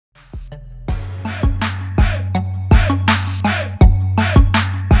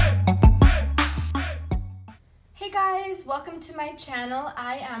to my channel.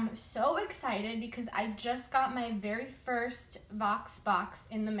 I am so excited because I just got my very first Vox box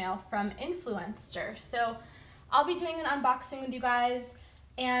in the mail from Influenster. So I'll be doing an unboxing with you guys,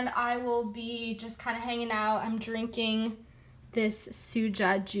 and I will be just kind of hanging out. I'm drinking this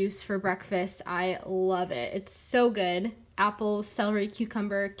suja juice for breakfast. I love it. It's so good. Apples, celery,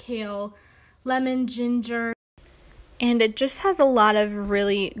 cucumber, kale, lemon, ginger. And it just has a lot of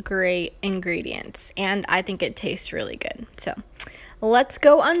really great ingredients, and I think it tastes really good. So let's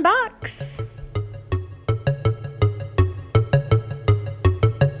go unbox.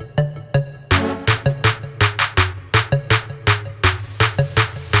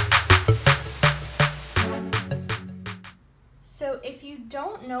 So if you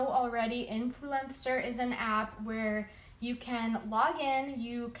don't know already, Influenster is an app where you can log in,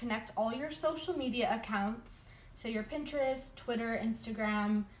 you connect all your social media accounts, so your Pinterest, Twitter,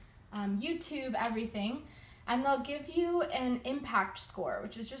 Instagram, YouTube, everything, and they'll give you an impact score,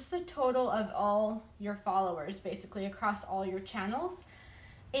 which is just the total of all your followers, basically, across all your channels.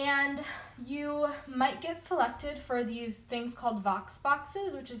 And you might get selected for these things called Vox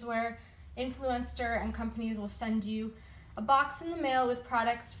boxes, which is where Influencer and companies will send you a box in the mail with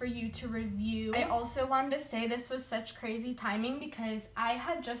products for you to review. I also wanted to say this was such crazy timing because I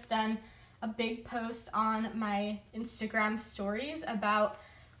had just done a big post on my Instagram stories about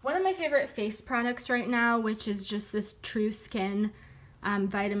one of my favorite face products right now, which is just this True Skin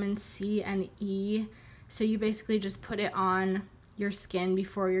vitamin C and E. So you basically just put it on your skin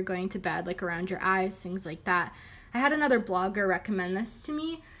before you're going to bed, like around your eyes, things like that. I had another blogger recommend this to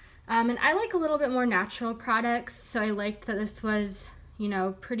me, and I like a little bit more natural products, so I liked that this was, you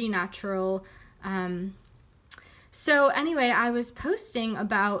know, pretty natural. So anyway, I was posting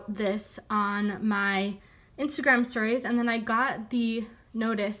about this on my Instagram stories, and then I got the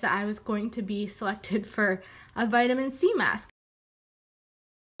notice that I was going to be selected for a vitamin C mask.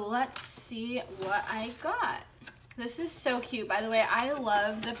 Let's see what I got. This is so cute. By the way, I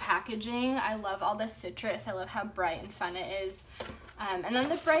love the packaging. I love all the citrus. I love how bright and fun it is. And then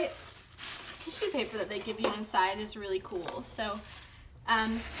the bright tissue paper that they give you inside is really cool. So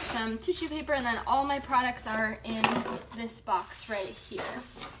some tissue paper, and then all my products are in this box right here.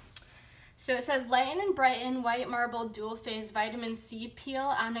 So it says Lighten and Brighten White Marble Dual Phase Vitamin C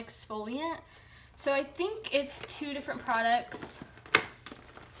Peel and Exfoliant. So I think it's two different products.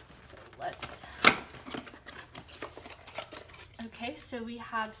 So let's... Okay, so we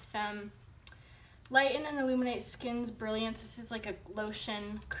have some Lighten and Illuminate Skin's Brilliance. This is like a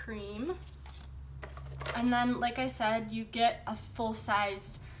lotion cream. And then, like I said, you get a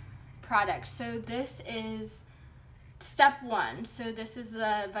full-sized product. So this is step 1. So this is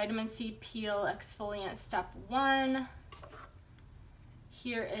the vitamin C peel exfoliant step 1.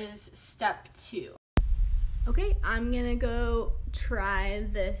 Here is step 2. Okay, I'm gonna go try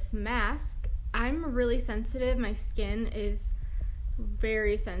this mask. I'm really sensitive. My skin is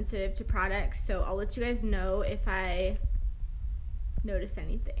very sensitive to products, so I'll let you guys know if I notice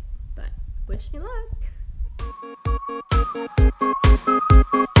anything. But wish me luck.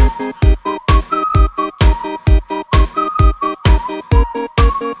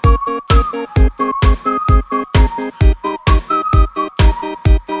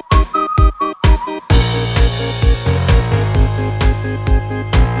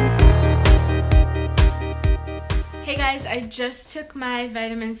 Hey guys, I just took my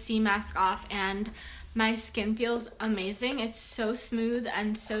vitamin C mask off and my skin feels amazing. It's so smooth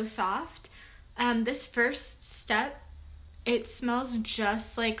and so soft. This first step, it smells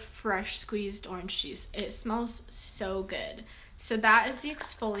just like fresh squeezed orange juice. It smells so good. So that is the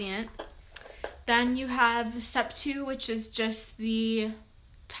exfoliant. Then you have step 2, which is just the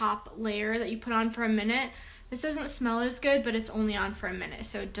top layer that you put on for a minute. This doesn't smell as good, but it's only on for a minute,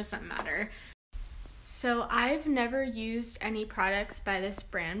 so it doesn't matter. So I've never used any products by this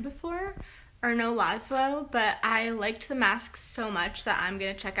brand before, or no Laszlo, but I liked the mask so much that I'm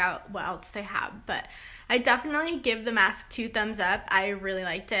gonna check out what else they have. But I definitely give the mask 2 thumbs up. I really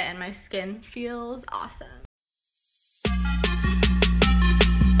liked it, and my skin feels awesome.